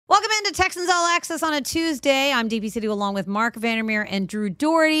to Texans All Access on a Tuesday. I'm DP City along with Mark Vandermeer and Drew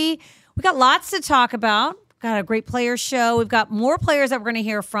Doherty. We got lots to talk about. Got a great player show. We've got more players that we're going to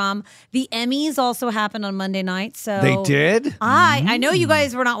hear from. The Emmys also happened on Monday night. So They did? I know you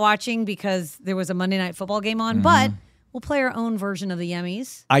guys were not watching because there was a Monday night football game on, but we'll play our own version of the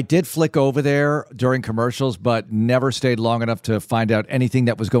Emmys. I did flick over there during commercials, but never stayed long enough to find out anything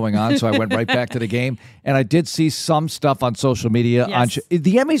that was going on. So I went right back to the game. And I did see some stuff on social media. Yes.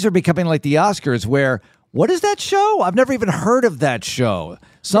 The Emmys are becoming like the Oscars where, what is that show? I've never even heard of that show.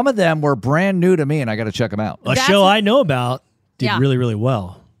 Some of them were brand new to me, and I got to check them out. A show I know about did Yeah. really, really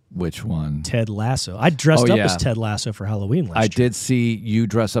well. Which one? Ted Lasso. I dressed up yeah. as Ted Lasso for Halloween last I year. did see you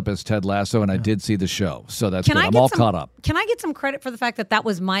dress up as Ted Lasso, and I did see the show. So that's good. I'm get all some- caught up. Can I get some credit for the fact that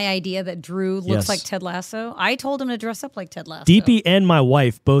was my idea that Drew looks Yes. like Ted Lasso? I told him to dress up like Ted Lasso. DP and my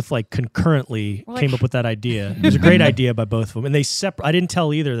wife both concurrently We're like- came up with that idea. It was a great idea by both of them. And they I didn't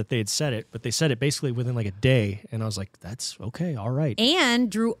tell either that they had said it, but they said it basically within like a day. And I was like, that's okay. All right. And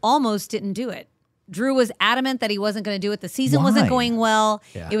Drew almost didn't do it. Drew was adamant that he wasn't going to do it. The season Why? wasn't going well.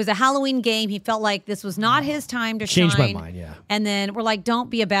 Yeah. It was a Halloween game. He felt like this was not his time to Changed my shine. mind, yeah. And then we're like, don't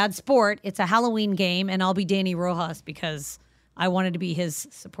be a bad sport. It's a Halloween game, and I'll be Danny Rojas because I wanted to be his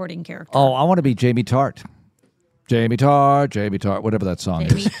supporting character. Oh, I want to be Jamie Tart. Jamie Tart, whatever that song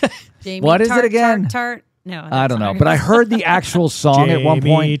is. Jamie What is it Tart, again? Tart. No, I don't that's know, not but I it. heard the actual song at one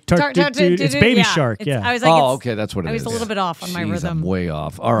point. It's Baby Yeah. Shark. It's- Yeah. I was like, Oh, it's- okay, that's what it is. I was a little bit off on my Jeez, rhythm. I'm way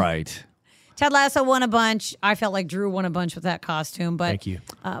off. All right. Ted Lasso won a bunch. I felt like Drew won a bunch with that costume. But Thank you.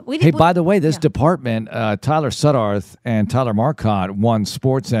 We Hey, did, by the way, this department, Tyler Suddarth and Tyler Marcotte won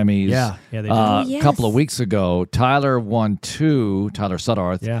sports Emmys. Yeah, they did. A couple of weeks ago. Tyler won 2. Tyler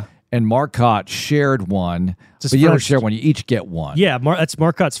Suddarth. Yeah. And Marcotte shared one. It's But his you don't first. share one. You each get one. Yeah, that's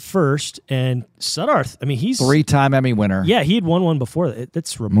Marcotte's first. And Suddarth, I mean, he's 3-time Emmy winner. Yeah, he had won one before.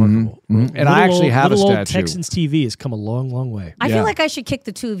 That's remarkable. And I actually have a little old statue. Texans TV has come a long, long way. I Yeah. feel like I should kick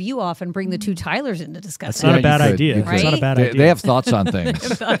the two of you off and bring the two Tylers in to discuss That's it. not Yeah, a bad you could. idea. You It's not a could. bad They idea. have thoughts on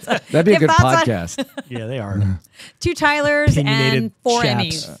things. That'd be a They have good thoughts on- podcast. Yeah, they are. Two Tylers and Opinionated 4 chaps.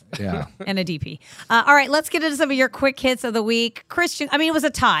 Emmys Yeah. and a DP. All right, let's get into some of your quick hits of the week. Christian, I mean, it was a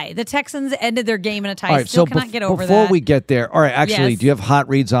tie. The Texans ended their game in a tie. All right, Still so cannot get over before that. we get there, all right, actually, Yes. do you have hot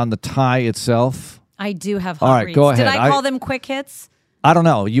reads on the tie itself? I do have hot All right, reads. go Did ahead. I call them quick hits? I don't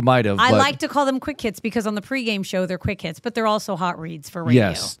know. You might have. I but like to call them quick hits because on the pregame show, they're quick hits, but they're also hot reads for radio.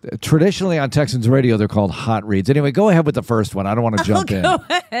 Yes. Traditionally on Texans radio, they're called hot reads. Anyway, go ahead with the first one. I don't want to jump in. Go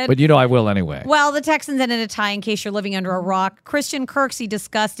ahead. But I will anyway. Well, the Texans ended a tie in case you're living under a rock. Christian Kirksey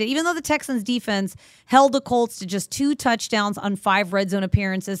discussed it. Even though the Texans defense held the Colts to just 2 touchdowns on 5 red zone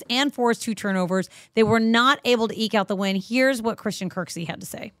appearances and forced 2 turnovers, they were not able to eke out the win. Here's what Christian Kirksey had to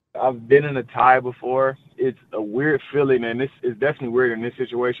say. I've been in a tie before. It's a weird feeling, and this is definitely weird in this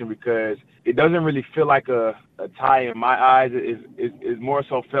situation because it doesn't really feel like a tie in my eyes. It more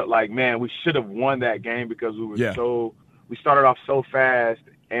so felt like, man, we should have won that game because we started off so fast,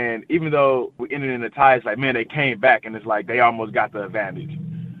 and even though we ended in a tie, it's like, man, they came back, and it's like they almost got the advantage.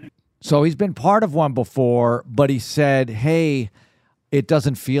 So he's been part of one before, but he said, hey, it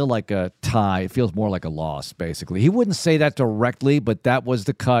doesn't feel like a tie. It feels more like a loss, basically. He wouldn't say that directly, but that was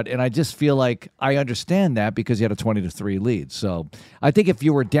the cut. And I just feel like I understand that because he had a 20-3 lead. So I think if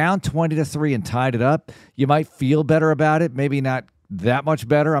you were down 20-3 and tied it up, you might feel better about it. Maybe not that much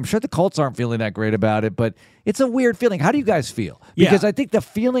better. I'm sure the Colts aren't feeling that great about it, but it's a weird feeling. How do you guys feel? Because I think the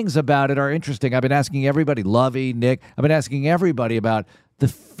feelings about it are interesting. I've been asking everybody, Lovey, Nick, I've been asking everybody about the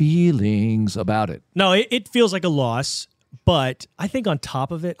feelings about it. No, it feels like a loss. But I think on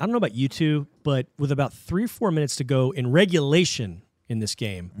top of it, I don't know about you two, but with about 3 or 4 minutes to go in regulation in this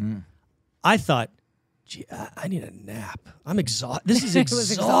game, I thought, gee, I need a nap. I'm exhausted. This is It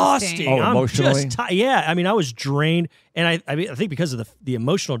was exhausting. exhausting. Oh, I'm emotionally? just yeah, I mean, I was drained. And I think because of the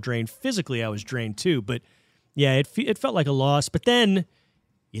emotional drain, physically I was drained too. But yeah, it felt like a loss. But then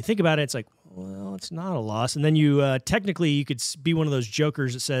you think about it, it's like, well, it's not a loss. And then technically you could be one of those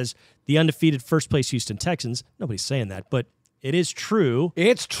jokers that says the undefeated first place Houston Texans. Nobody's saying that, but it is true.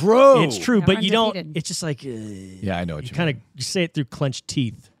 It's true. It's true, They're but you don't. undefeated. It's just like Yeah, I know what you you kind of you say it through clenched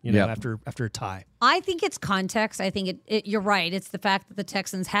teeth, Yep. after a tie. I think it's context. I think you're right. It's the fact that the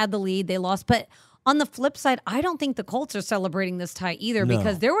Texans had the lead, they lost. But on the flip side, I don't think the Colts are celebrating this tie either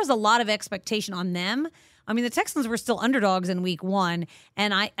because there was a lot of expectation on them. I mean, the Texans were still underdogs in week 1,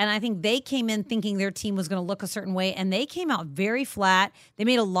 and I think they came in thinking their team was going to look a certain way, and they came out very flat. They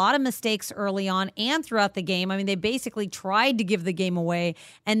made a lot of mistakes early on and throughout the game. I mean, they basically tried to give the game away,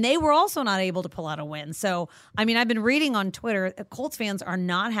 and they were also not able to pull out a win. So, I mean, I've been reading on Twitter, Colts fans are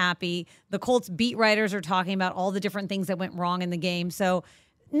not happy. The Colts beat writers are talking about all the different things that went wrong in the game. So,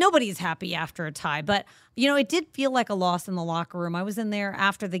 nobody's happy after a tie, but it did feel like a loss in the locker room. I was in there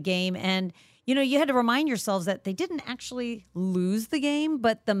after the game, and you had to remind yourselves that they didn't actually lose the game,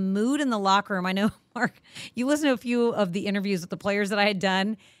 but the mood in the locker room. I know, Mark, you listened to a few of the interviews with the players that I had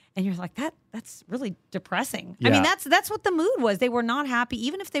done, and you're like, that's really depressing. Yeah. I mean, that's what the mood was. They were not happy,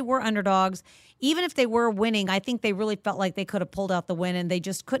 even if they were underdogs, even if they were winning. I think they really felt like they could have pulled out the win, and they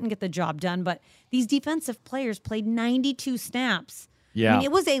just couldn't get the job done. But these defensive players played 92 snaps. Yeah. I mean,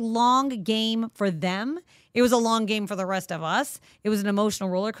 it was a long game for them. It was a long game for the rest of us. It was an emotional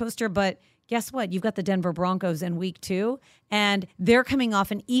roller coaster, but guess what? You've got the Denver Broncos in week 2, and they're coming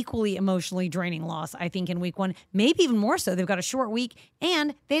off an equally emotionally draining loss, I think, in week 1, maybe even more so. They've got a short week,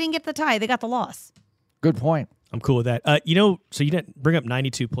 and they didn't get the tie. They got the loss. Good point. I'm cool with that. So you didn't bring up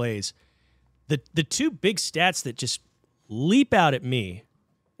 92 plays. The two big stats that just leap out at me,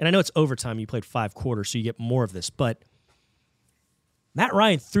 and I know it's overtime. You played 5 quarters, so you get more of this, but Matt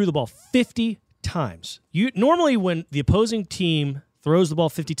Ryan threw the ball 50 times. Normally when the opposing team throws the ball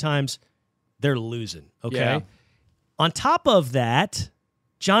 50 times, they're losing, okay? Yeah. On top of that,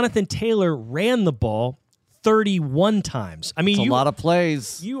 Jonathan Taylor ran the ball 31 times. I mean, It's a lot of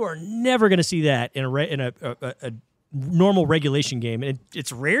plays. You are never going to see that in a normal regulation game. And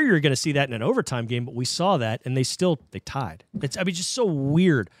it's rare you're going to see that in an overtime game, but we saw that, and they tied. It's just so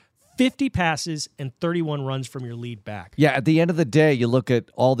weird. 50 passes and 31 runs from your lead back. Yeah, at the end of the day, you look at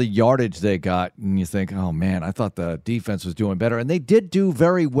all the yardage they got, and you think, oh, man, I thought the defense was doing better. And they did do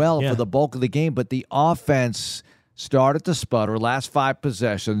very well for the bulk of the game, but the offense started to sputter. Last 5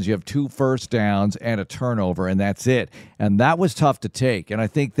 possessions, you have 2 first downs and a turnover, and that's it. And that was tough to take. And I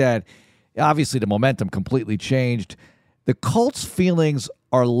think that, obviously, the momentum completely changed. The Colts' feelings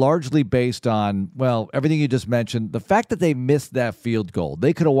are largely based on, well, everything you just mentioned. The fact that they missed that field goal.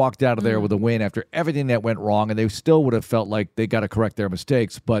 They could have walked out of there with a win after everything that went wrong, and they still would have felt like they got to correct their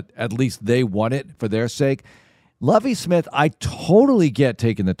mistakes, but at least they won it for their sake. Lovie Smith, I totally get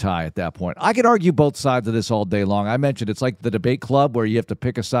taking the tie at that point. I could argue both sides of this all day long. I mentioned it's like the debate club where you have to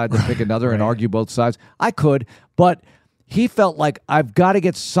pick a side, then pick another, and argue both sides. I could, but he felt like I've got to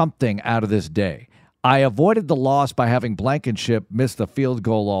get something out of this day. I avoided the loss by having Blankenship miss the field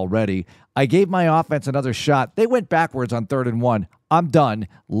goal already. I gave my offense another shot. They went backwards on 3rd and 1. I'm done.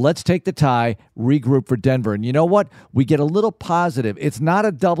 Let's take the tie, regroup for Denver. And you know what? We get a little positive. It's not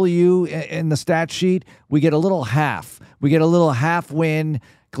a W in the stat sheet. We get a little half. We get a little half win,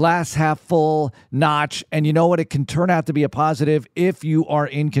 glass half full notch. And you know what? It can turn out to be a positive if you are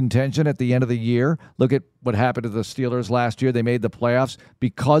in contention at the end of the year. Look at what happened to the Steelers last year. They made the playoffs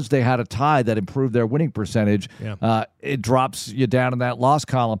because they had a tie that improved their winning percentage. Yeah. It drops you down in that loss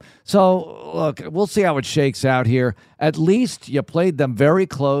column. So, look, we'll see how it shakes out here. At least you played them very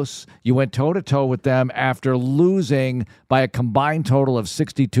close. You went toe-to-toe with them after losing by a combined total of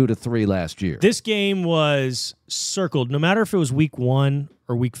 62-3 last year. This game was circled. No matter if it was week 1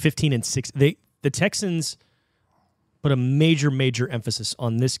 or week 15 and 6, the Texans put a major emphasis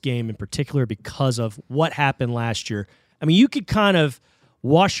on this game in particular because of what happened last year. I mean, you could kind of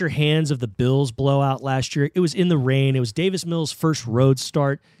wash your hands of the Bills blowout last year. It was in the rain. It was Davis Mills' first road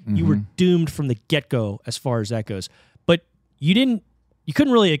start. Mm-hmm. You were doomed from the get-go as far as that goes. But you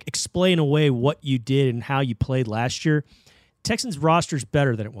couldn't really explain away what you did and how you played last year. Texans roster is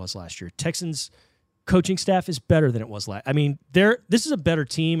better than it was last year. Texans coaching staff is better than it was last. I mean, this is a better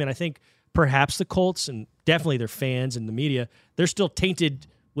team, and I think perhaps the Colts and definitely their fans and the media, they're still tainted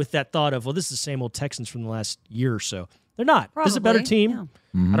with that thought of, well, this is the same old Texans from the last year or so. They're not. Probably, this is a better team. Yeah.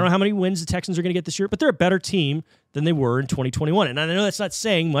 Mm-hmm. I don't know how many wins the Texans are going to get this year, but they're a better team than they were in 2021. And I know that's not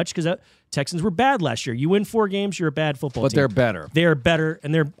saying much because Texans were bad last year. You win 4 games, you're a bad football team. But they're better. They're better,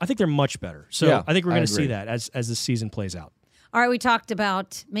 and I think they're much better. So Yeah, I think we're going to agree. see that as the season plays out. All right, we talked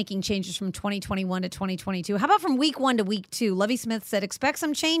about making changes from 2021 to 2022. How about from week 1 to week 2? Lovie Smith said expect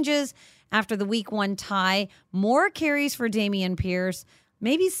some changes after the week 1 tie. More carries for Dameon Pierce.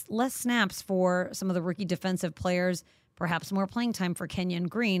 Maybe less snaps for some of the rookie defensive players. Perhaps more playing time for Kenyon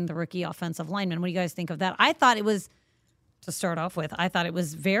Green, the rookie offensive lineman. What do you guys think of that? I thought it was, to start off with, I thought it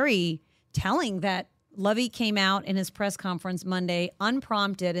was very telling that Lovie came out in his press conference Monday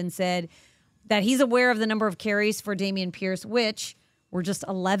unprompted and said that he's aware of the number of carries for Dameon Pierce, which were just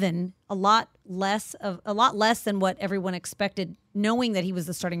 11, a lot less than what everyone expected, knowing that he was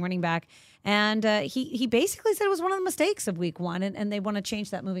the starting running back. And he basically said it was one of the mistakes of week 1, and they want to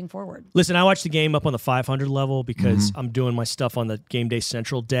change that moving forward. Listen, I watched the game up on the 500 level because I'm doing my stuff on the Game Day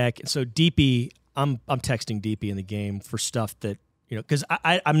Central deck. And so DP, I'm texting DP in the game for stuff that, because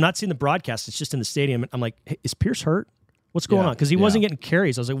I'm not seeing the broadcast. It's just in the stadium. I'm like, hey, is Pierce hurt? What's going on? Because he wasn't getting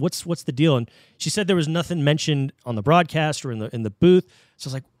carries. I was like, what's the deal? And she said there was nothing mentioned on the broadcast or in the booth. So I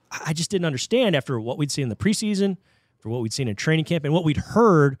was like, I just didn't understand after what we'd seen in the preseason, for what we'd seen in training camp, and what we'd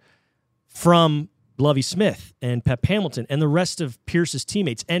heard from Lovie Smith and Pep Hamilton and the rest of Pierce's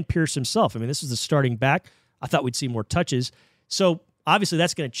teammates and Pierce himself. I mean, this is the starting back. I thought we'd see more touches. So obviously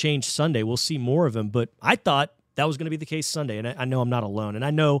that's going to change Sunday. We'll see more of him, but I thought that was going to be the case Sunday, and I know I'm not alone. And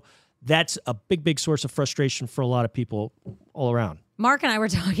I know that's a big, big source of frustration for a lot of people all around. Mark and I were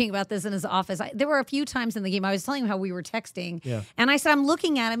talking about this in his office. There were a few times in the game I was telling him how we were texting, and I said, I'm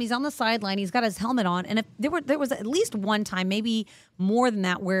looking at him. He's on the sideline. He's got his helmet on, and if there was at least one time, maybe more than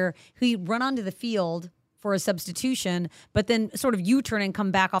that, where he'd run onto the field for a substitution, but then sort of U-turn and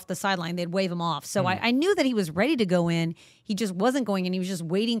come back off the sideline. They'd wave him off. So I knew that he was ready to go in. He just wasn't going in. He was just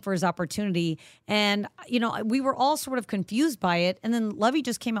waiting for his opportunity. And, we were all sort of confused by it. And then Lovie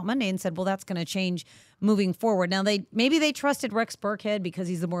just came out Monday and said, well, that's going to change moving forward. Now, maybe they trusted Rex Burkhead because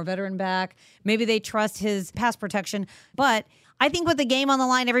he's the more veteran back. Maybe they trust his pass protection. But I think with the game on the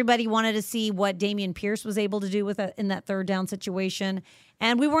line, everybody wanted to see what Dameon Pierce was able to do in that third down situation.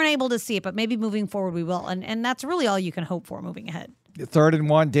 And we weren't able to see it, but maybe moving forward we will. And that's really all you can hope for moving ahead. 3rd and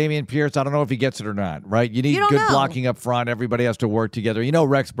 1, Dameon Pierce, I don't know if he gets it or not, right? You need good blocking up front. Everybody has to work together.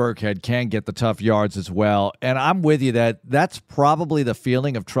 Rex Burkhead can get the tough yards as well. And I'm with you that's probably the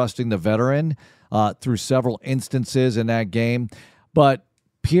feeling of trusting the veteran through several instances in that game. But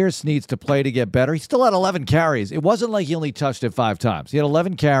Pierce needs to play to get better. He still had 11 carries. It wasn't like he only touched it 5 times. He had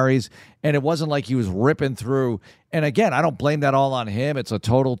 11 carries, and it wasn't like he was ripping through. And again, I don't blame that all on him. It's a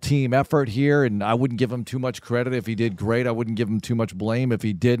total team effort here, and I wouldn't give him too much credit if he did great. I wouldn't give him too much blame if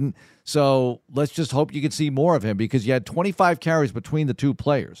he didn't. So let's just hope you can see more of him, because you had 25 carries between the two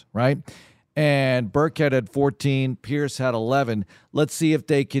players, right? And Burkhead had 14. Pierce had 11. Let's see if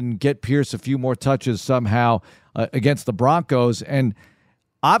they can get Pierce a few more touches somehow against the Broncos. And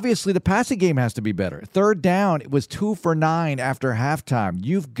obviously, the passing game has to be better. 3rd down, it was 2 for 9 after halftime.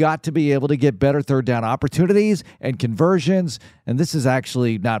 You've got to be able to get better 3rd down opportunities and conversions. And this is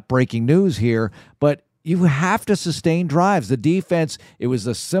actually not breaking news here, but you have to sustain drives. The defense, it was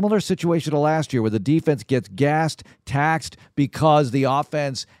a similar situation to last year where the defense gets gassed, taxed because the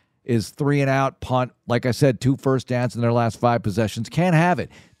offense is 3 and out, punt. Like I said, 2 first downs in their last 5 possessions. Can't have it.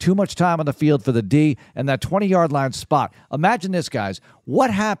 Too much time on the field for the D, and that 20-yard line spot. Imagine this, guys.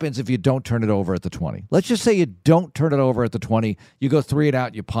 What happens if you don't turn it over at the 20? Let's just say you don't turn it over at the 20. You go 3 and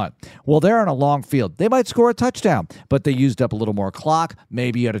out, you punt. Well, they're on a long field. They might score a touchdown, but they used up a little more clock.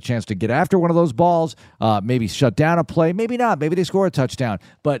 Maybe you had a chance to get after one of those balls, maybe shut down a play. Maybe not. Maybe they score a touchdown.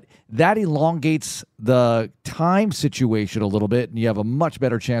 But that elongates the time situation a little bit, and you have a much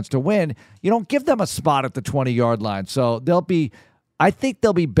better chance to win. You don't give them a spot at the 20-yard line. So I think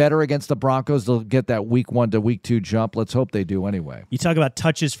they'll be better against the Broncos. They'll get that week 1 to week 2 jump. Let's hope they do anyway. You talk about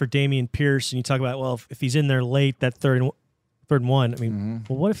touches for Dameon Pierce, and you talk about, well, if he's in there late, that third and 1, I mean,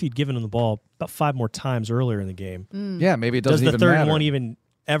 well, what if you'd given him the ball about 5 more times earlier in the game? Yeah, maybe it doesn't even matter. Does the 3rd and 1 even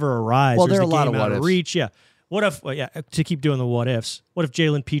ever arise? Well, there are a lot of what ifs. Reach? Yeah. What if, to keep doing the what ifs, what if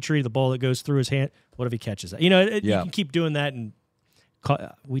Jalen Petrie, the ball that goes through his hand, what if he catches that? You can keep doing that, and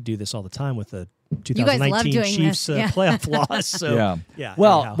we do this all the time with the 2019 Chiefs playoff loss. So, yeah.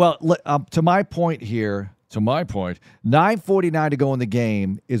 Well, to my point here, 9:49 to go in the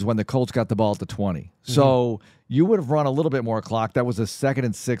game is when the Colts got the ball at the 20. So you would have run a little bit more clock. That was a 2nd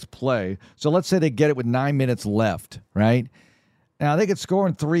and 6 play. So let's say they get it with 9 minutes left, right? Now, they could score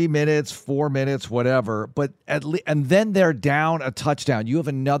in 3 minutes, 4 minutes, whatever, but and then they're down a touchdown. You have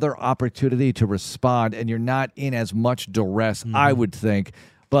another opportunity to respond, and you're not in as much duress, I would think.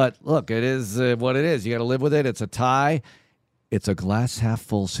 But look, it is what it is. You got to live with it. It's a tie. It's a glass half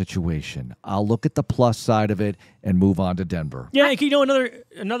full situation. I'll look at the plus side of it and move on to Denver. Yeah,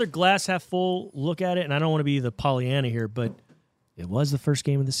 another glass half full look at it, and I don't want to be the Pollyanna here, but it was the first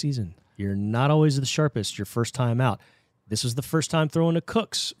game of the season. You're not always the sharpest your first time out. This was the first time throwing to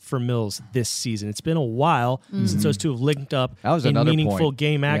Cooks for Mills this season. It's been a while since those two have linked up in meaningful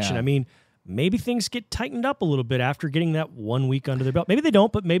game action. Yeah. I mean, maybe things get tightened up a little bit after getting that 1 week under their belt. Maybe they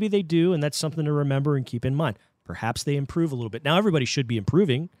don't, but maybe they do, and that's something to remember and keep in mind. Perhaps they improve a little bit. Now everybody should be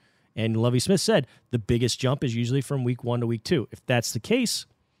improving, and Lovie Smith said the biggest jump is usually from week 1 to week 2. If that's the case,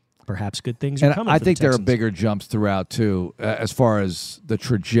 perhaps good things are coming. I think there are bigger jumps throughout, too, as far as the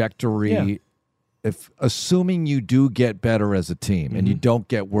trajectory if assuming you do get better as a team and you don't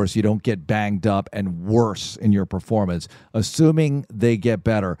get worse, you don't get banged up and worse in your performance, assuming they get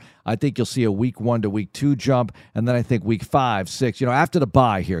better, I think you'll see a week 1 to week 2 jump. And then I think week 5, 6, after the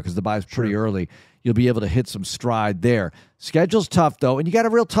bye here, because the bye is pretty early, you'll be able to hit some stride there. Schedule's tough, though, and you got a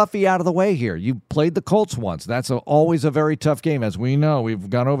real toughie out of the way here. You played the Colts once. That's always a very tough game, as we know. We've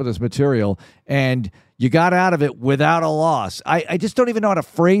gone over this material, and you got out of it without a loss. I just don't even know how to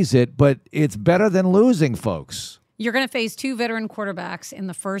phrase it, but it's better than losing, folks. You're going to face 2 veteran quarterbacks in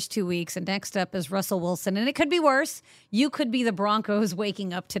the first 2 weeks, and next up is Russell Wilson. And it could be worse. You could be the Broncos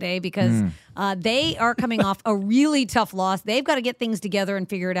waking up today because they are coming off a really tough loss. They've got to get things together and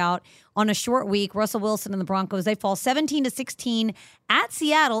figure it out on a short week. Russell Wilson and the Broncos, they fall 17-16 at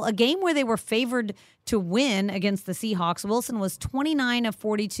Seattle, a game where they were favored to win against the Seahawks. Wilson was 29 of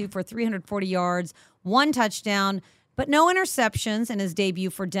 42 for 340 yards, 1 touchdown, but no interceptions in his debut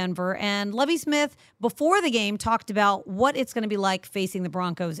for Denver. And Lovie Smith, before the game, talked about what it's going to be like facing the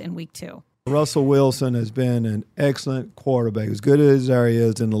Broncos in week 2. Russell Wilson has been an excellent quarterback, as good as there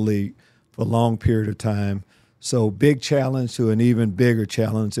is in the league for a long period of time. So big challenge to an even bigger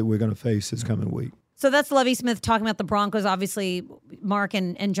challenge that we're going to face this coming week. So that's Lovie Smith talking about the Broncos. Obviously, Mark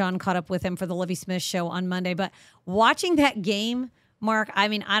and John caught up with him for the Lovie Smith show on Monday. But watching that game, Mark, I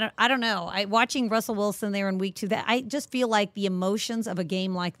mean, I don't know. Watching Russell Wilson there in week 2, that I just feel like the emotions of a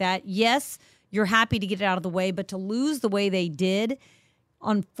game like that. Yes, you're happy to get it out of the way, but to lose the way they did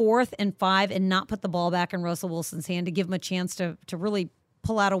on 4th and 5 and not put the ball back in Russell Wilson's hand to give him a chance to really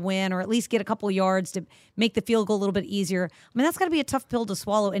pull out a win or at least get a couple of yards to make the field goal a little bit easier. I mean, that's got to be a tough pill to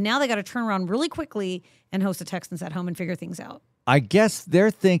swallow. And now they got to turn around really quickly and host the Texans at home and figure things out. I guess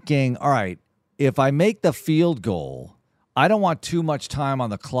they're thinking, all right, if I make the field goal, I don't want too much time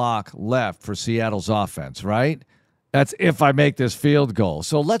on the clock left for Seattle's offense, right? That's if I make this field goal.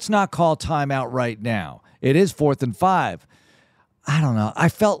 So let's not call timeout right now. It is 4th and 5. I don't know. I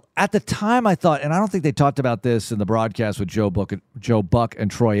felt at the time I thought, and I don't think they talked about this in the broadcast with Joe Buck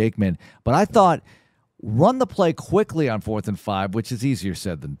and Troy Aikman, but I thought run the play quickly on 4th and 5, which is easier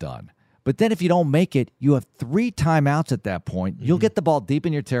said than done. But then if you don't make it, you have 3 timeouts at that point. You'll get the ball deep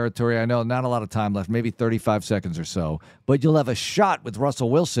in your territory. I know not a lot of time left, maybe 35 seconds or so, but you'll have a shot with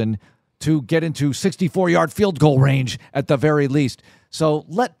Russell Wilson to get into 64-yard field goal range at the very least. So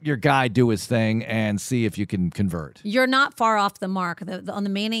let your guy do his thing and see if you can convert. You're not far off the mark. On the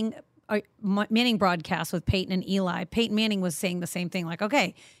Manning broadcast with Peyton and Eli, Peyton Manning was saying the same thing, like,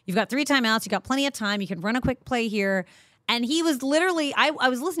 okay, you've got 3 timeouts, you got plenty of time, you can run a quick play here. And he was literally, I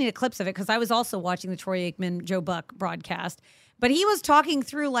was listening to clips of it because I was also watching the Troy Aikman, Joe Buck broadcast. But he was talking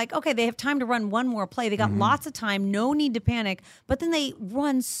through like, okay, they have time to run one more play. They got lots of time, no need to panic. But then they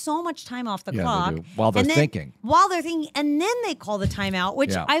run so much time off the clock. They do. While they're thinking. And then they call the timeout,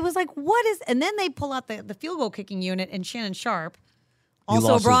 which I was like, what is, and then they pull out the field goal kicking unit, and Shannon Sharp,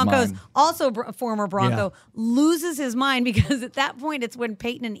 also former Bronco, loses his mind because at that point it's when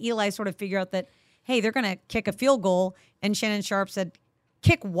Peyton and Eli sort of figure out that, hey, they're going to kick a field goal. And Shannon Sharp said,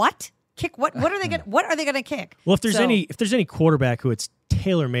 kick what? Kick what? What are they going to kick? Well, if there's any quarterback who it's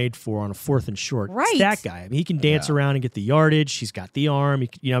tailor-made for on a 4th and short, it's that guy. I mean, he can dance around and get the yardage. He's got the arm.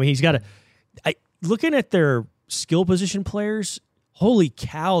 He's got looking at their skill position players, holy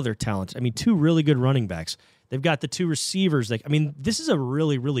cow, they're talented. I mean, 2 really good running backs. They've got the 2 receivers. This is a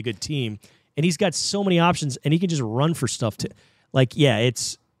really, really good team. And he's got so many options, and he can just run for stuff too.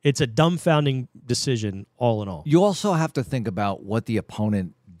 It's a dumbfounding decision all in all. You also have to think about what the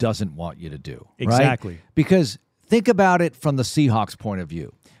opponent doesn't want you to do. Exactly. Right? Because think about it from the Seahawks' point of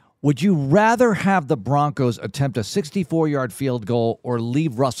view. Would you rather have the Broncos attempt a 64-yard field goal or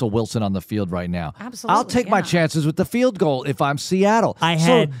leave Russell Wilson on the field right now? Absolutely. I'll take my chances with the field goal if I'm Seattle. I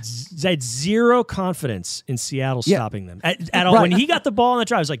had zero confidence in Seattle stopping them at all. When he got the ball on the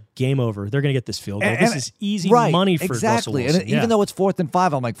drive, I was like, game over. They're going to get this field goal. This is easy money for Russell Wilson. And even though it's 4th and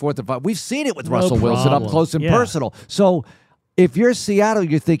 5, I'm like 4th and 5. We've seen it with Russell Wilson up close and personal. So if you're Seattle,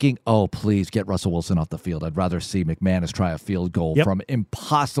 you're thinking, oh, please get Russell Wilson off the field. I'd rather see McManus try a field goal from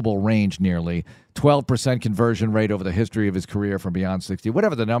impossible range nearly. 12% conversion rate over the history of his career from beyond 60,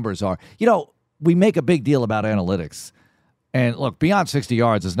 whatever the numbers are. We make a big deal about analytics. And look, beyond 60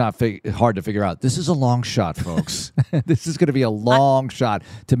 yards is not hard to figure out. This is a long shot, folks. This is going to be a long shot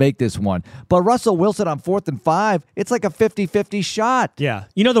to make this one. But Russell Wilson on 4th and 5, it's like a 50-50 shot. Yeah.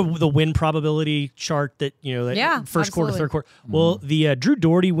 The win probability chart that, first quarter, third quarter. Well, the Drew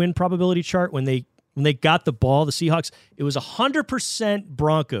Doherty win probability chart, when they got the ball, the Seahawks, it was 100%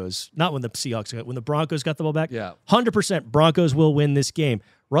 Broncos. Not when the Seahawks got, when the Broncos got the ball back. Yeah. 100% Broncos will win this game.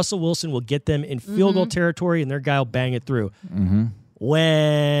 Russell Wilson will get them in field goal territory, and their guy will bang it through.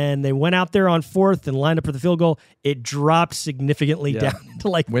 When they went out there on 4th and lined up for the field goal, it dropped significantly Yeah. down to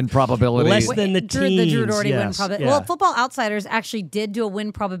like Win probability. less than the teens. The Drew Doherty win yes. probability. Yeah. Well, Football Outsiders actually did do a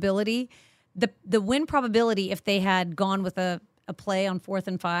win probability. The win probability, if they had gone with a play on 4th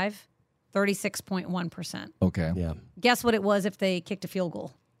and 5, 36.1%. Okay. Yeah. Guess what it was if they kicked a field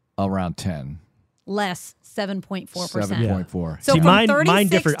goal? Around 10. Less, 7.4%. 7.4. So See, from mine 36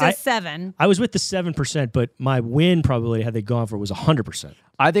 different. to 7. I was with the 7%, but my win probability had they gone for was 100%.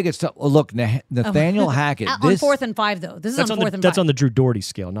 I think it's tough. Look, Nathaniel Hackett. On This 4th and 5, though. This is That's on on 4th the and 5. that's on the Drew Doherty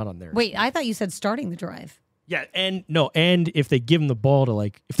scale, not on theirs. Wait, I thought you said starting the drive. Yeah, and if they give him the ball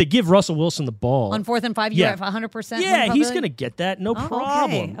to if they give Russell Wilson the ball On 4th and 5, Yeah. you're at 100%? yeah, win he's probability? gonna get that, no Oh, okay,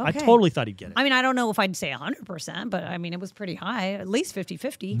 problem. I okay. totally thought he'd get it. I mean, I don't know if I'd say 100%, but I mean, it was pretty high, at least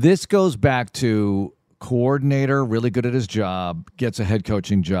 50-50. This goes back to coordinator, really good at his job, gets a head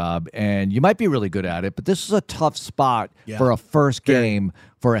coaching job, and you might be really good at it, but this is a tough spot for a first game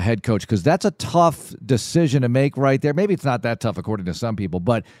for a head coach because that's a tough decision to make right there. Maybe it's not that tough according to some people,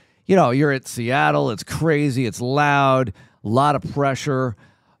 but you're at Seattle, it's crazy, it's loud, a lot of pressure,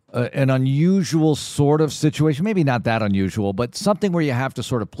 an unusual sort of situation, maybe not that unusual, but something where you have to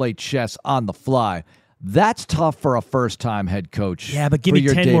sort of play chess on the fly. That's tough for a first-time head coach. Yeah, but give for me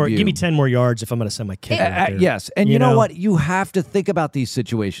your 10 more. debut. Give me 10 more yards if I'm going to send my kid. out there. Yes, and you know what? You have to think about these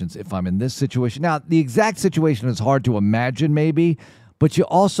situations. If I'm in this situation now, the exact situation is hard to imagine, maybe, but you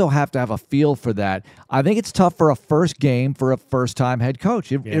also have to have a feel for that. I think it's tough for a first game for a first-time head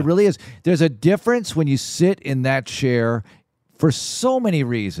coach. It really is. There's a difference when you sit in that chair for so many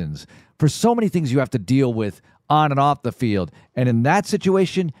reasons, for so many things you have to deal with on and off the field, and in that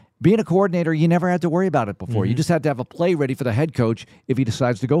situation. Being a coordinator, you never had to worry about it before. You just had to have a play ready for the head coach if he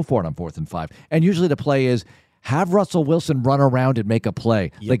decides to go for it on 4th and 5. And usually the play is have Russell Wilson run around and make a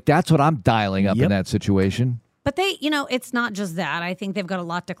play. Like that's what I'm dialing up in that situation. But they, it's not just that. I think they've got a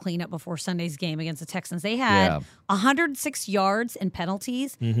lot to clean up before Sunday's game against the Texans. They had 106 yards in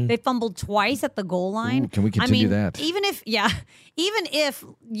penalties. They fumbled twice at the goal line. Ooh, can we continue that? Even if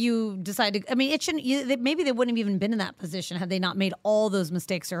you decide to, it shouldn't. Maybe they wouldn't have even been in that position had they not made all those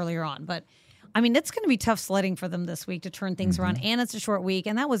mistakes earlier on. But it's going to be tough sledding for them this week to turn things around, and it's a short week,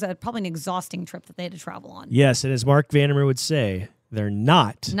 and that was probably an exhausting trip that they had to travel on. Yes, and as Mark Vandermeer would say, they're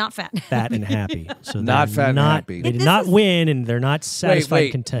not fat, fat and happy. So Not they're fat and happy. They did not win, and they're not satisfied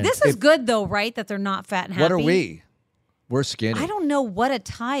wait. and content. This is good though, right? That they're not fat and happy. What are we? We're skinny. I don't know what a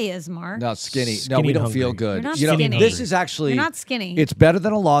tie is, Mark. No, skinny. No, Skinny we and don't hungry. feel good. You're not You know, skinny. this is actually You're not skinny. It's better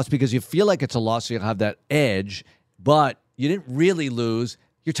than a loss because you feel like it's a loss, so you'll have that edge, but you didn't really lose.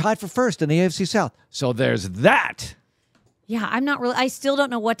 You're tied for first in the AFC South. So there's that. Yeah, I still don't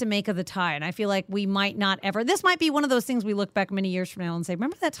know what to make of the tie. And I feel like we might not ever. This might be one of those things we look back many years from now and say,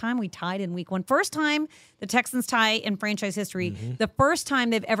 remember that time we tied in week 1? First time the Texans tie in franchise history. The first time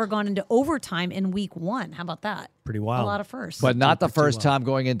they've ever gone into overtime in week 1. How about that? Pretty wild. A lot of firsts. But not the first time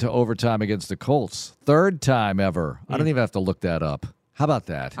going into overtime against the Colts. Third time ever. I don't even have to look that up. How about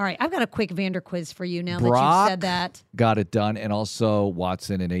that? All right, I've got a quick Vander quiz for you now that Brock you've said that. got it done, and also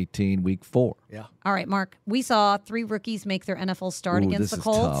Watson in 18, week 4. Yeah. All right, Mark, we saw 3 rookies make their NFL start Ooh, against this the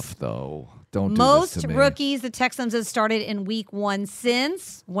Colts. is tough, though. Don't Most do this to me. rookies the Texans have started in week 1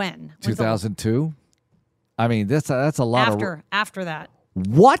 since when? When's the- 2002? I mean, that's a lot of... After that.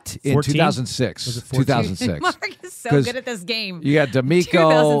 What? In 14? 2006. Was it 14? 2006. Mark is so 'Cause good at this game. You got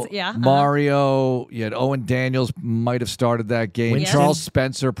D'Amico, 2000s, yeah, uh-huh. Mario, you had Owen Daniels might have started that game. Winston? Charles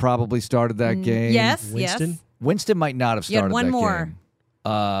Spencer probably started that game. Yes, Winston? yes. Winston might not have You had started one that more. game.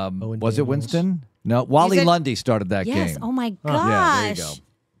 Owen Was it Daniels. Winston? No, Wally said- Lundy started that Yes. game. Oh my gosh. Yeah, there you go.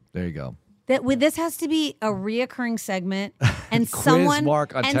 There you go. This has to be a reoccurring segment, and Quiz someone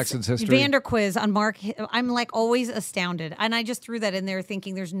Mark on and Texans history. Vander quiz on Mark. I'm like always astounded, and I just threw that in there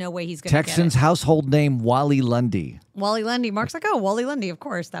thinking there's no way he's going to get Texans it. household name Wally Lundy. Wally Lundy. Mark's like, oh, Wally Lundy, of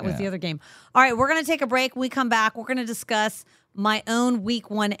course. That was Yeah. the other game. All right, we're going to take a break. When we come back, we're going to discuss my own week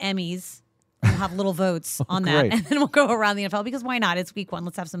 1 Emmys. We'll have little votes on that, great. and then we'll go around the NFL because why not? It's week 1.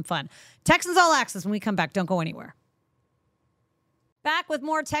 Let's have some fun. Texans All Access. When we come back, don't go anywhere. Back with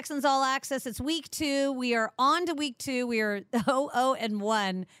more Texans All Access. It's week 2. We are on to week 2. We are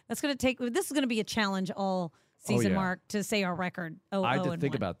 0-1. This is going to be a challenge all season, yeah. Mark, to say our record. 0-0 I had to and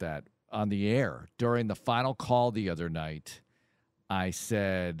think 1. about that on the air during the final call the other night. I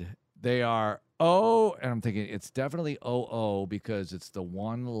said they are and I'm thinking it's definitely 0-0 because it's the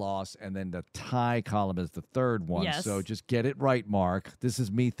one loss and then the tie column is the third one. Yes. So just get it right, Mark. This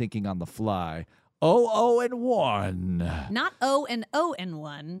is me thinking on the fly. 0-0-1. Not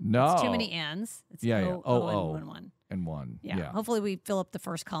 0-0-1. No. It's too many ands. It's Yeah, 0-0-1. and 1. Yeah. Hopefully we fill up the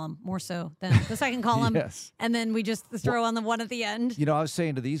first column more so than the second column. Yes. And then we just throw on the one at the end. You know, I was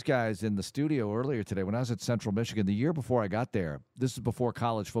saying to these guys in the studio earlier today, when I was at Central Michigan, the year before I got there, this is before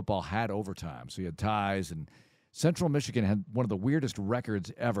college football had overtime. So you had ties, and Central Michigan had one of the weirdest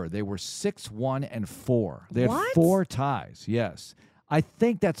records ever. They were 6-1-4. They had 4 ties, yes. I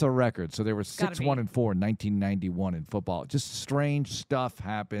think that's a record. So they were 6-1-4 in 1991 in football. Just strange stuff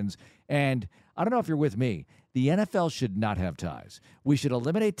happens. And I don't know if you're with me. The NFL should not have ties. We should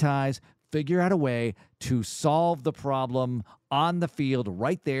eliminate ties, figure out a way to solve the problem on the field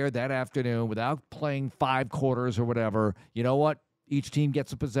right there that afternoon without playing 5 quarters or whatever. You know what? Each team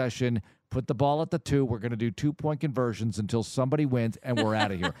gets a possession. Put the ball at the 2. We're going to do 2-point conversions until somebody wins, and we're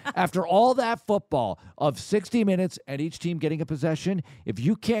out of here. After all that football of 60 minutes and each team getting a possession, if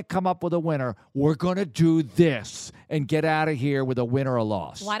you can't come up with a winner, we're going to do this and get out of here with a win or a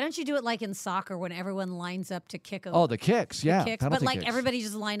loss. Why don't you do it like in soccer when everyone lines up to kick a the kicks, yeah. Kicks, but like everybody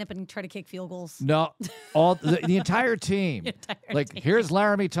just line up and try to kick field goals? No, the entire team. Here's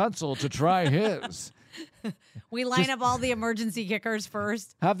Laramie Tunsil to try his. We line up all the emergency kickers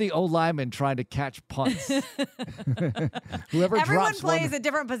first. Have the O-lineman trying to catch punts. Whoever Everyone drops plays a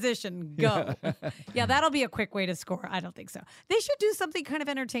different position. Go. Yeah, that'll be a quick way to score. I don't think so. They should do something kind of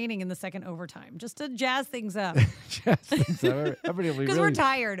entertaining in the second overtime, just to jazz things up. Because we're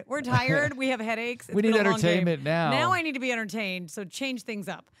tired. We're tired. We have headaches. We need entertainment now. Now I need to be entertained, so change things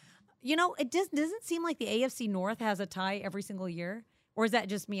up. You know, it doesn't seem like the AFC North has a tie every single year. Or is that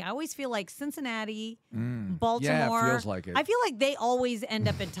just me? I always feel like Cincinnati, Baltimore. Yeah, it feels like it. I feel like they always end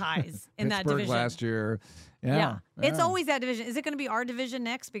up in ties in that Pittsburgh division. last year. Yeah. It's always that division. Is it going to be our division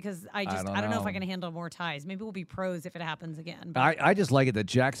next? Because I don't know if I can handle more ties. Maybe we'll be pros if it happens again. But I just like it that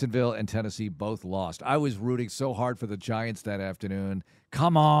Jacksonville and Tennessee both lost. I was rooting so hard for the Giants that afternoon.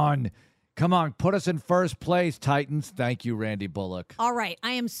 Come on, put us in first place, Titans. Thank you, Randy Bullock. All right.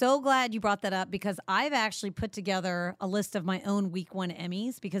 I am so glad you brought that up because I've actually put together a list of my own Week 1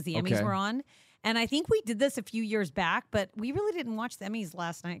 Emmys because the Emmys were on. And I think we did this a few years back, but we really didn't watch the Emmys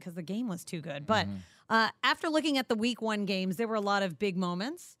last night because the game was too good. But after looking at the Week 1 games, there were a lot of big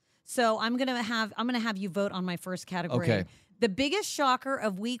moments. So I'm gonna have you vote on my first category. Okay. The biggest shocker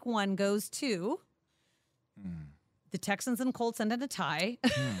of Week 1 goes to the Texans and Colts end in a tie.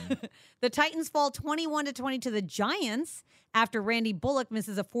 The Titans fall 21-20 to the Giants after Randy Bullock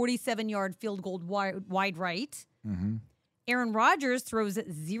misses a 47-yard field goal wide right. Aaron Rodgers throws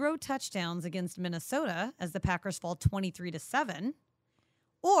 0 touchdowns against Minnesota as the Packers fall 23-7.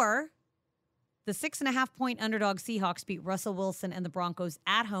 Or the 6.5-point underdog Seahawks beat Russell Wilson and the Broncos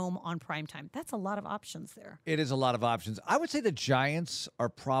at home on primetime. That's a lot of options there. It is a lot of options. I would say the Giants are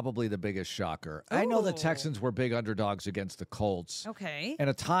probably the biggest shocker. I know the Texans were big underdogs against the Colts. Okay. And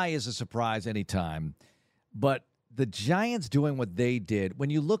a tie is a surprise anytime. But the Giants doing what they did, when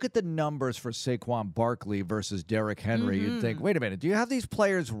you look at the numbers for Saquon Barkley versus Derrick Henry, you'd think, wait a minute, do you have these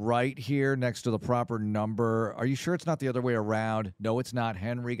players right here next to the proper number? Are you sure it's not the other way around? No, it's not.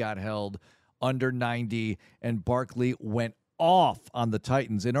 Henry got held under 90, and Barkley went off on the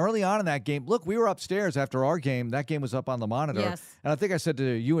Titans. And early on in that game, look, we were upstairs after our game. That game was up on the monitor. Yes. And I think I said to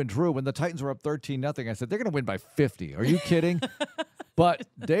you and Drew, when the Titans were up 13-0, I said, they're going to win by 50. Are you kidding? But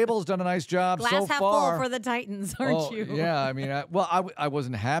Dable's done a nice job Glass so half far. full for the Titans, aren't you? Yeah, I mean, I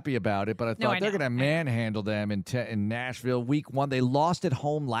wasn't happy about it, but I thought they're going to manhandle them in Nashville. Week 1, they lost at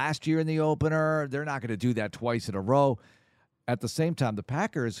home last year in the opener. They're not going to do that twice in a row. At the same time, the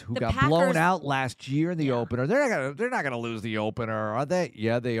Packers, who got blown out last year in the opener, they're not gonna lose the opener, are they?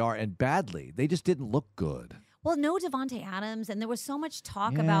 Yeah, they are, and badly. They just didn't look good. Well, no Devontae Adams, and there was so much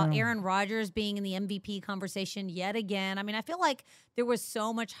talk about Aaron Rodgers being in the MVP conversation yet again. I mean, I feel like there was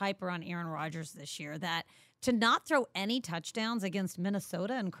so much hype around Aaron Rodgers this year that to not throw any touchdowns against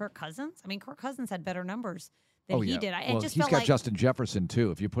Minnesota and Kirk Cousins, I mean, Kirk Cousins had better numbers than he did. He's got Justin Jefferson,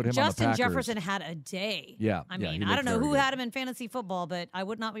 too. If you put him on the Packers. Justin Jefferson had a day. Yeah. I mean, I don't know who had him in fantasy football, but I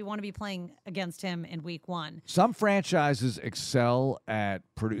would not want to be playing against him in Week 1. Some franchises excel at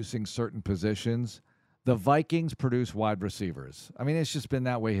producing certain positions. The Vikings produce wide receivers. I mean, it's just been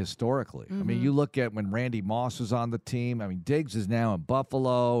that way historically. I mean, you look at when Randy Moss was on the team. I mean, Diggs is now in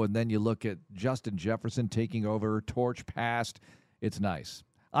Buffalo, and then you look at Justin Jefferson taking over, torch passed. It's nice.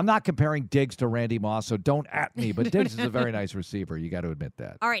 I'm not comparing Diggs to Randy Moss, so don't at me, but Diggs is a very nice receiver. You got to admit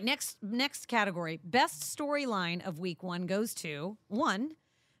that. All right, next category. Best storyline of Week 1 goes to 1,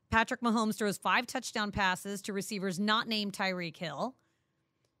 Patrick Mahomes throws 5 touchdown passes to receivers not named Tyreek Hill.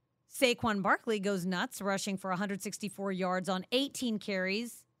 Saquon Barkley goes nuts, rushing for 164 yards on 18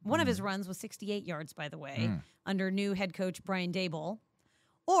 carries. One of his runs was 68 yards, by the way, under new head coach Brian Daboll.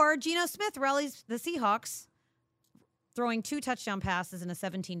 Or Geno Smith rallies the Seahawks throwing 2 touchdown passes in a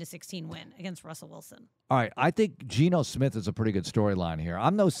 17-16 win against Russell Wilson. All right, I think Geno Smith is a pretty good storyline here.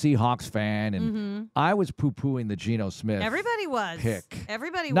 I'm no Seahawks fan, and I was poo-pooing the Geno Smith Everybody was. pick.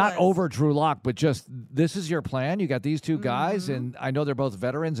 Everybody Not was. over Drew Lock, but just this is your plan. You got these two guys, and I know they're both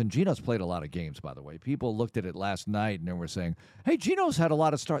veterans, and Geno's played a lot of games, by the way. People looked at it last night, and they were saying, hey, Geno's had a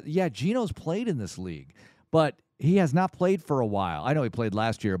lot of starts. Yeah, Geno's played in this league, but he has not played for a while. I know he played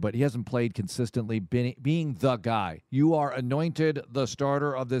last year, but he hasn't played consistently being the guy. You are anointed the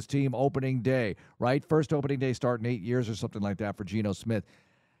starter of this team opening day, right? First opening day start in 8 years or something like that for Geno Smith.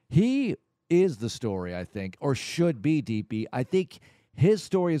 He is the story, I think, or should be, DP. I think his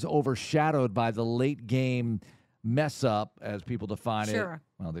story is overshadowed by the late game mess up, as people define it.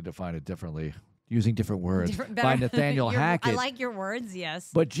 Well, they define it differently, using different words, by Nathaniel Hackett. I like your words, yes.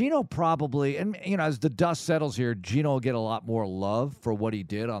 But Geno probably, and as the dust settles here, Geno will get a lot more love for what he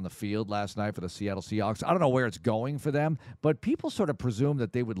did on the field last night for the Seattle Seahawks. I don't know where it's going for them, but people sort of presumed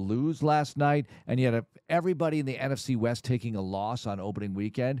that they would lose last night, and yet everybody in the NFC West taking a loss on opening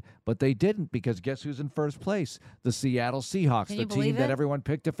weekend, but they didn't, because guess who's in first place? The Seattle Seahawks, the team that everyone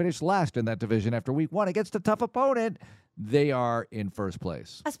picked to finish last in that division after week 1 against a tough opponent. They are in first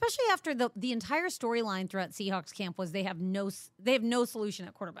place. Especially after the entire storyline throughout Seahawks camp was they have no solution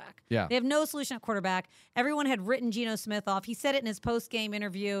at quarterback. Yeah. They have no solution at quarterback. Everyone had written Geno Smith off. He said it in his post-game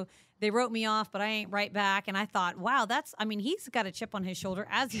interview. They wrote me off, but I ain't right back. And I thought, wow, he's got a chip on his shoulder,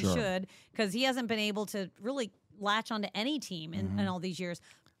 as he should, because he hasn't been able to really latch onto any team in all these years.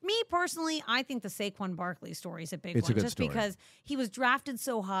 Me personally, I think the Saquon Barkley story is a big one. Just because he was drafted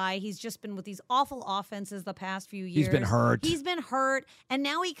so high. He's just been with these awful offenses the past few years. He's been hurt. And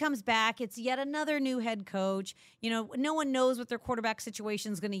now he comes back. It's yet another new head coach. No one knows what their quarterback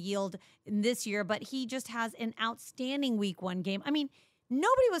situation is going to yield in this year, but he just has an outstanding week 1 game. I mean,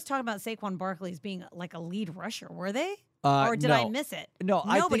 nobody was talking about Saquon Barkley as being like a lead rusher, were they? Or did I miss it? No,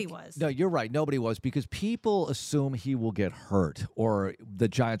 nobody was. No, you're right. Nobody was, because people assume he will get hurt, or the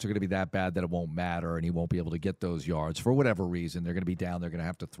Giants are going to be that bad that it won't matter and he won't be able to get those yards for whatever reason. They're going to be down. They're going to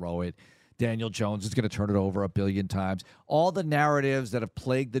have to throw it. Daniel Jones is going to turn it over 1 billion times. All the narratives that have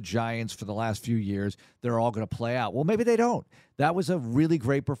plagued the Giants for the last few years, they're all going to play out. Well, maybe they don't. That was a really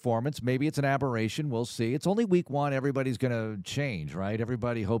great performance. Maybe it's an aberration. We'll see. It's only week 1. Everybody's going to change, right?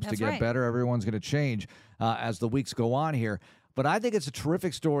 Everybody hopes to get better. Everyone's going to change as the weeks go on here. But I think it's a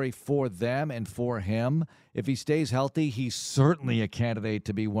terrific story for them and for him. If he stays healthy, he's certainly a candidate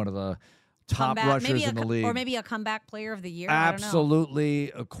to be one of the top rushers in the league. Or maybe a comeback player of the year.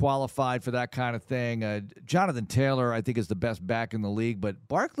 Absolutely qualified for that kind of thing. Jonathan Taylor, I think, is the best back in the league, but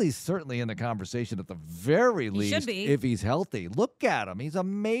Barkley's certainly in the conversation at the very least if he's healthy. Look at him. He's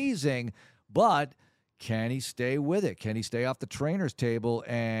amazing, but can he stay with it? Can he stay off the trainer's table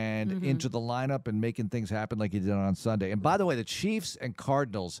and into the lineup and making things happen like he did on Sunday? And by the way, the Chiefs and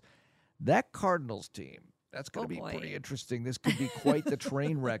Cardinals, that Cardinals team, that's going to be pretty interesting. This could be quite the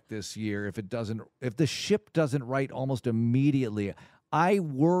train wreck this year if the ship doesn't right almost immediately. I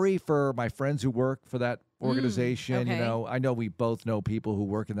worry for my friends who work for that organization. Okay. I know we both know people who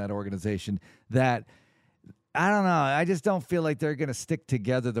work in that organization that, I don't know, I just don't feel like they're going to stick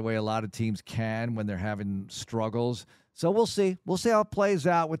together the way a lot of teams can when they're having struggles. So we'll see. We'll see how it plays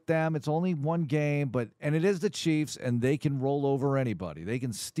out with them. It's only 1 game, and it is the Chiefs, and they can roll over anybody. They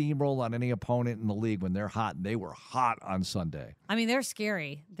can steamroll on any opponent in the league when they're hot, and they were hot on Sunday. I mean, they're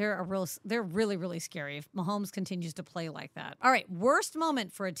scary. They're really, really scary if Mahomes continues to play like that. All right, worst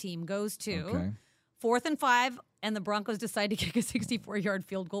moment for a team goes to 4th and 5, and the Broncos decide to kick a 64-yard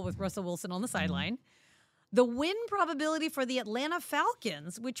field goal with Russell Wilson on the sideline. The win probability for the Atlanta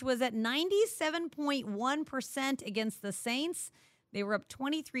Falcons, which was at 97.1% against the Saints. They were up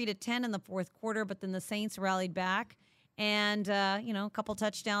 23-10 in the 4th quarter, but then the Saints rallied back. And, a couple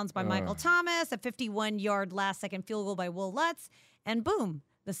touchdowns by Michael Thomas, a 51-yard last-second field goal by Will Lutz, and boom,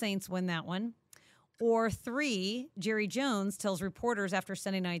 the Saints win that one. Or 3, Jerry Jones tells reporters after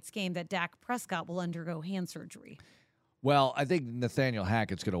Sunday night's game that Dak Prescott will undergo hand surgery. Well, I think Nathaniel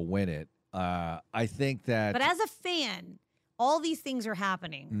Hackett's going to win it. I think that... But as a fan, all these things are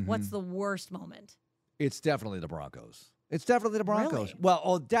happening. What's the worst moment? It's definitely the Broncos. Really?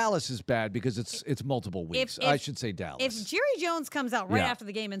 Well, Dallas is bad because it's multiple weeks. I should say Dallas. If Jerry Jones comes out right after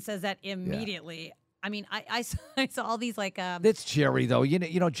the game and says that immediately... I mean, I saw all these like. It's Jerry though.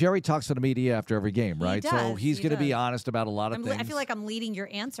 Jerry talks to the media after every game, right? He does, so he's going to be honest about a lot of things. I feel like I'm leading your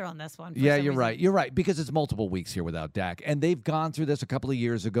answer on this one. Yeah, you're right. You're right because it's multiple weeks here without Dak, and they've gone through this a couple of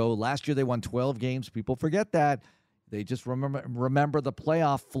years ago. Last year they won 12 games. People forget that. They just remember the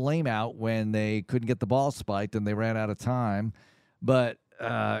playoff flame out when they couldn't get the ball spiked and they ran out of time. But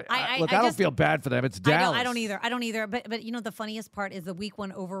I don't feel bad for them. It's Dallas. I don't either. But the funniest part is the week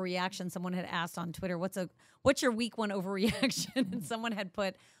one overreaction. Someone had asked on Twitter, what's your week one overreaction? And someone had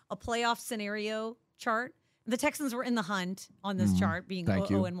put a playoff scenario chart. The Texans were in the hunt on this chart, being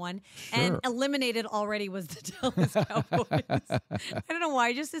 0-1, and eliminated already was the Dallas Cowboys. I don't know why.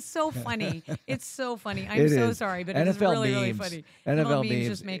 It's so funny. It's so funny. I'm so sorry, but it's really, really funny. NFL memes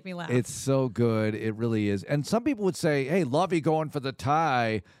just make me laugh. It's so good. It really is. And some people would say, hey, Lovey going for the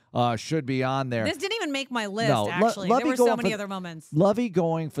tie should be on there. This didn't even make my list, actually. There were so many other moments. Lovey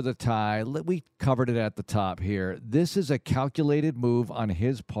going for the tie. We covered it at the top here. This is a calculated move on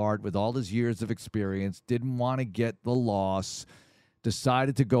his part with all his years of experience. Didn't want to get the loss.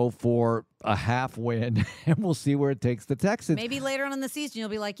 Decided to go for a half win, and we'll see where it takes the Texans. Maybe later on in the season, you'll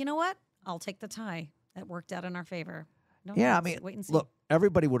be like, you know what? I'll take the tie. That worked out in our favor. Wait and see. Look,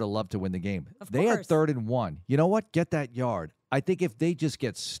 everybody would have loved to win the game. They had 3rd and 1. You know what? Get that yard. I think if they just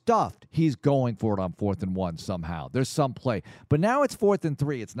get stuffed, he's going for it on 4th and 1 somehow. There's some play. But now it's 4th and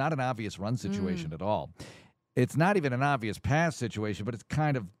 3. It's not an obvious run situation at all. It's not even an obvious pass situation, but it's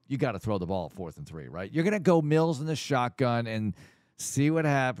kind of, you got to throw the ball at 4th and 3, right? You're going to go Mills in the shotgun and see what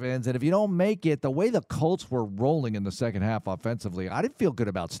happens. And if you don't make it, the way the Colts were rolling in the second half offensively, I didn't feel good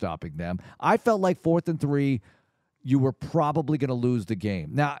about stopping them. I felt like 4th and 3, you were probably going to lose the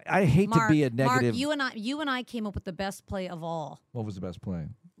game. Now, I hate to be a negative. Mark, you and I came up with the best play of all. What was the best play?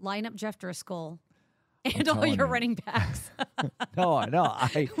 Line up Jeff Driscoll and all your running backs. No, I know.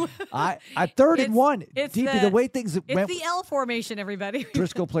 I 3rd and 1. DP, the way things went. It's the L formation, everybody.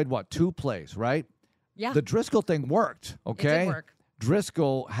 Driscoll played what? 2 plays, right? Yeah. The Driscoll thing worked, okay? It did work.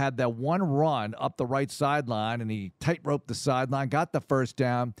 Driscoll had that one run up the right sideline, and he tight-roped the sideline, got the first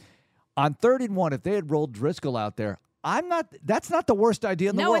down. On 3rd and 1, if they had rolled Driscoll out there, that's not the worst idea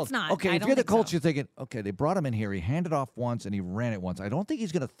in the world. No, it's not. Okay, if you're the Colts, you're thinking, okay, they brought him in here. He handed off once, and he ran it once. I don't think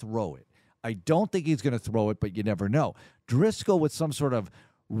he's going to throw it. But you never know. Driscoll with some sort of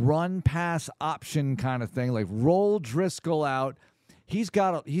run-pass option kind of thing, like roll Driscoll out. He's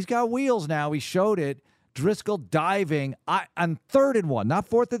got wheels now. He showed it. Driscoll diving on 3rd and 1, not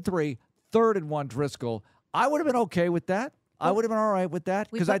 4th and 3, 3rd and 1 Driscoll. I would have been okay with that. I would have been all right with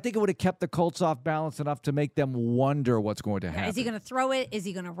that because I think it would have kept the Colts off balance enough to make them wonder what's going to happen. Is he going to throw it? Is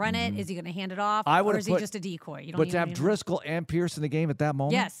he going to run it? Is he going to hand it off? Or is he just a decoy? But to have Driscoll and Pierce in the game at that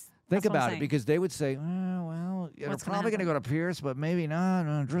moment? Yes. Think about it, because they would say, they're probably going to go to Pierce, but maybe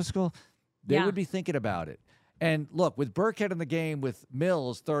not. Driscoll. They would be thinking about it. And look, with Burkhead in the game, with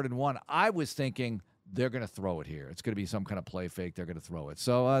Mills 3rd and 1, I was thinking they're going to throw it here. It's going to be some kind of play fake. They're going to throw it.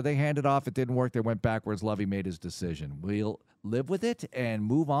 So they handed off. It didn't work. They went backwards. Lovey made his decision. We'll live with it and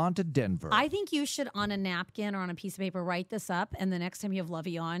move on to Denver. I think you should, on a napkin or on a piece of paper, write this up, and the next time you have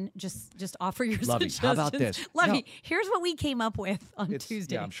Lovey on, just offer your Lovey, suggestions. how about this? Lovey, here's what we came up with on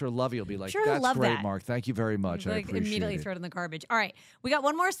Tuesday. Yeah, I'm sure Lovey will be like, sure, that's great, that. Mark. Thank you very much. I appreciate immediately it. throw it in the garbage. All right, we got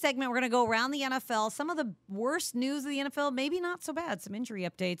one more segment. We're going to go around the NFL. Some of the worst news of the NFL, maybe not so bad. Some injury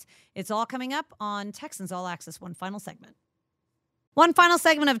updates. It's all coming up on Texans All Access. One final segment. One final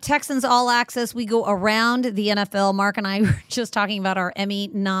segment of Texans All Access. We go around the NFL. Mark and I were just talking about our Emmy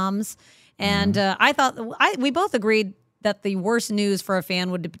noms, and I thought we both agreed that the worst news for a fan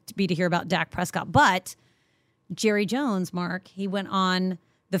would be to hear about Dak Prescott. But Jerry Jones, Mark, he went on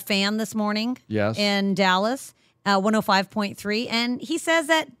The Fan this morning in Dallas, 105.3, and he says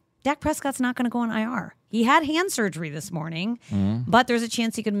that Dak Prescott's not going to go on IR. He had hand surgery this morning, but there's a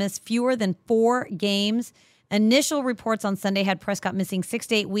chance he could miss fewer than 4 games. Initial reports on Sunday had Prescott missing 6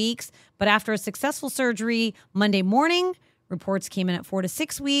 to 8 weeks, but after a successful surgery Monday morning, reports came in at 4 to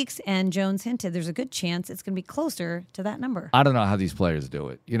 6 weeks, and Jones hinted there's a good chance it's going to be closer to that number. I don't know how these players do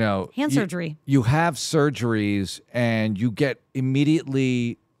it. Hand surgery. You have surgeries, and you get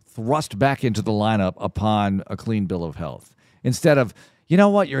immediately thrust back into the lineup upon a clean bill of health. Instead of, you know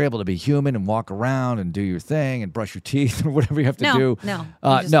what, you're able to be human and walk around and do your thing and brush your teeth or whatever you have to do.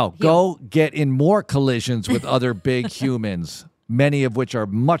 No. Go get in more collisions with other big humans, many of which are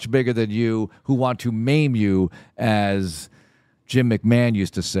much bigger than you, who want to maim you, as Jim McMahon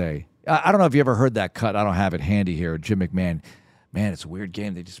used to say. I don't know if you ever heard that cut. I don't have it handy here. Jim McMahon. Man, it's a weird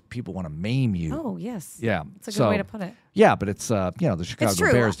game. People want to maim you. Oh, yes. Yeah. It's a good way to put it. Yeah, but it's, the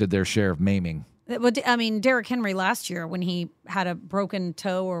Chicago Bears did their share of maiming. Well, I mean, Derrick Henry last year when he had a broken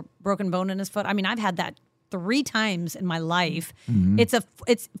toe or broken bone in his foot. I mean, I've had that 3 times in my life.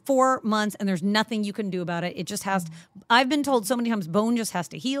 It's 4 months, and there's nothing you can do about it. It just has. I've been told so many times, bone just has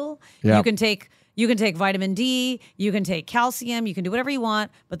to heal. Yep. You can take vitamin D. You can take calcium. You can do whatever you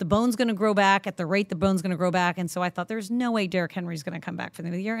want, but the bone's going to grow back at the rate the bone's going to grow back. And so I thought there's no way Derrick Henry's going to come back for the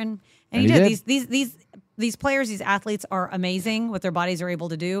end of the year, and he did. This these players, these athletes are amazing. What their bodies are able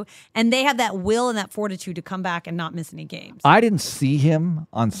to do, and they have that will and that fortitude to come back and not miss any games. I didn't see him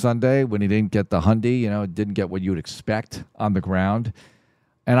on Sunday when he didn't get the Hyundai. Didn't get what you would expect on the ground.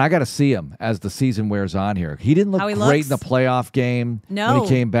 And I got to see him as the season wears on here. He didn't look great in the playoff game when he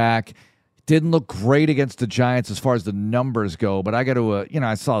came back. Didn't look great against the Giants as far as the numbers go. But I got to,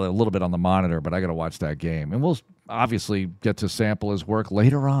 I saw a little bit on the monitor, but I got to watch that game. And we'll obviously get to sample his work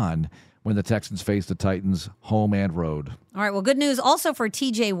later on when the Texans face the Titans home and road. All right, well, good news also for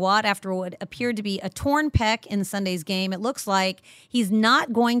TJ Watt after what appeared to be a torn pec in Sunday's game. It looks like he's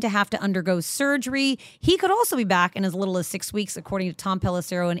not going to have to undergo surgery. He could also be back in as little as 6 weeks, according to Tom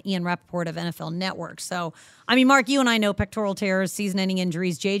Pelissero and Ian Rappaport of NFL Network. So, Mark, you and I know pectoral tears, season-ending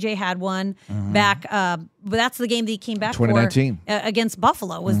injuries. JJ had one back, but that's the game that he came back 2019. for against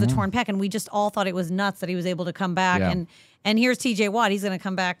Buffalo was the torn pec, and we just all thought it was nuts that he was able to come back. Yeah. And here's TJ Watt. He's going to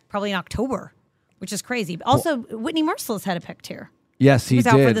come back probably in October, which is crazy. Also, Whitney Merciless had a pec tear. Yes, he was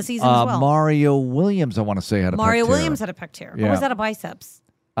did. out for the season as well. Mario Williams, I want to say, had a pec tear. Mario Williams had a pec tear. Yeah. Or was that a biceps?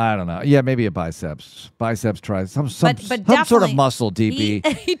 I don't know. Yeah, maybe a biceps. Biceps tries some sort of definitely muscle, DB.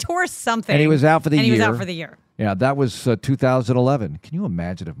 He tore something. And he was out for the year. And he was out for the year. Yeah, that was 2011. Can you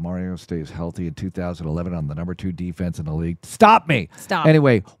imagine if Mario stays healthy in 2011 on the number 2 defense in the league? Stop me. Stop.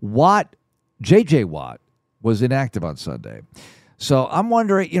 Anyway, JJ Watt was inactive on Sunday. So I'm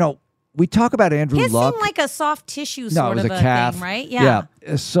wondering, we talk about Andrew His Luck. seemed like a soft tissue No, sort it was of a calf. thing, right? Yeah.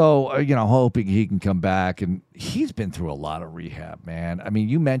 So, hoping he can come back. And he's been through a lot of rehab, man. I mean,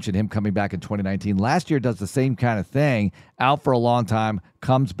 you mentioned him coming back in 2019. Last year does the same kind of thing. Out for a long time,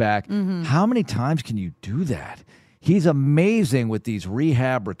 comes back. How many times can you do that? He's amazing with these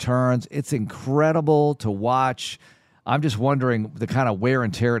rehab returns. It's incredible to watch. I'm just wondering the kind of wear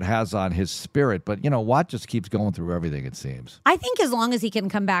and tear it has on his spirit. But, Watt just keeps going through everything, it seems. I think as long as he can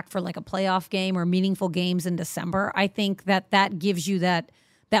come back for like a playoff game or meaningful games in December, I think that gives you that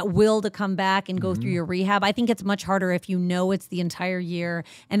will to come back and go through your rehab. I think it's much harder if you know it's the entire year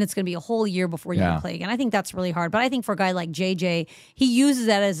and it's going to be a whole year before you can play again. I think that's really hard. But I think for a guy like JJ, he uses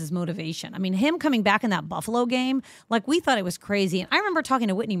that as his motivation. I mean, him coming back in that Buffalo game, like we thought it was crazy. And I remember talking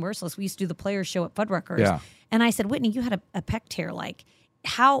to Whitney Merciless. We used to do the players show at Fuddruckers. Yeah. And I said, Whitney, you had a pec tear. Like,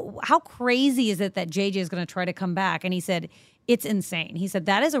 how crazy is it that JJ is going to try to come back? And he said, it's insane. He said,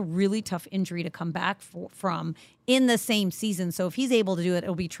 that is a really tough injury to come back from in the same season. So if he's able to do it,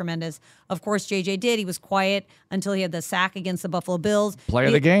 it'll be tremendous. Of course, JJ did. He was quiet until he had the sack against the Buffalo Bills. Play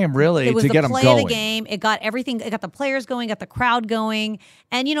of the game, really, it was to the get him play going. of the game. It got everything. It got the players going, got the crowd going.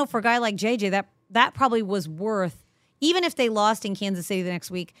 And, for a guy like JJ, that probably was worth, even if they lost in Kansas City the next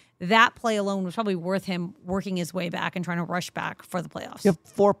week, that play alone was probably worth him working his way back and trying to rush back for the playoffs. You have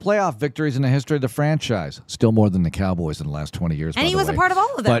 4 playoff victories in the history of the franchise. Still more than the Cowboys in the last 20 years. And he was a part of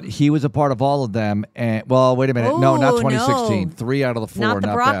all of them. But he was a part of all of them. And wait a minute. No, not 2016. No. 3 out of the 4. Not the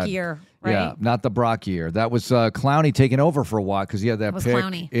Brock bad. year, right? Yeah, not the Brock year. That was Clowney taking over for a while because he had that pick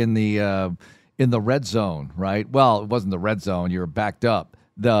Clowney. in the red zone, right? Well, it wasn't the red zone. You were backed up.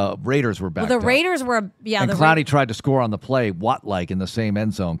 The Raiders were backed up. Well, the Raiders were, and Clowney tried to score on the play, Watt-like in the same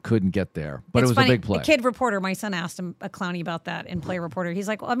end zone, couldn't get there. But it was funny. a big play. A kid reporter, my son asked him, Clowney, about that in Play Reporter. He's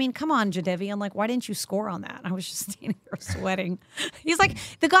like, well, I mean, come on, Jadeveon. Like, why didn't you score on that? I was just standing there sweating. He's like,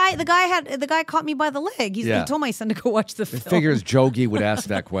 the guy caught me by the leg. He told my son to go watch the film. Figures Jogi would ask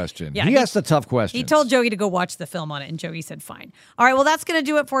that question. Yeah, he asked the tough questions. He told Jogi to go watch the film on it, and Jogi said, fine. All right, well, that's going to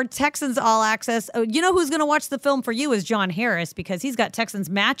do it for Texans All Access. You know who's going to watch the film for you is John Harris, because he's got Texans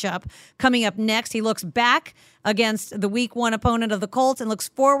matchup coming up next. He looks back against the Week 1 opponent of the Colts and looks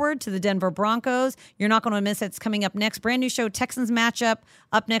forward to the Denver Broncos. You're not going to miss it. It's coming up next. Brand new show, Texans matchup,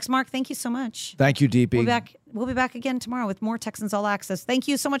 up next. Mark, thank you so much. Thank you, DP. We'll be back again tomorrow with more Texans All Access. Thank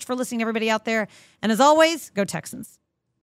you so much for listening, everybody out there. And as always, go Texans.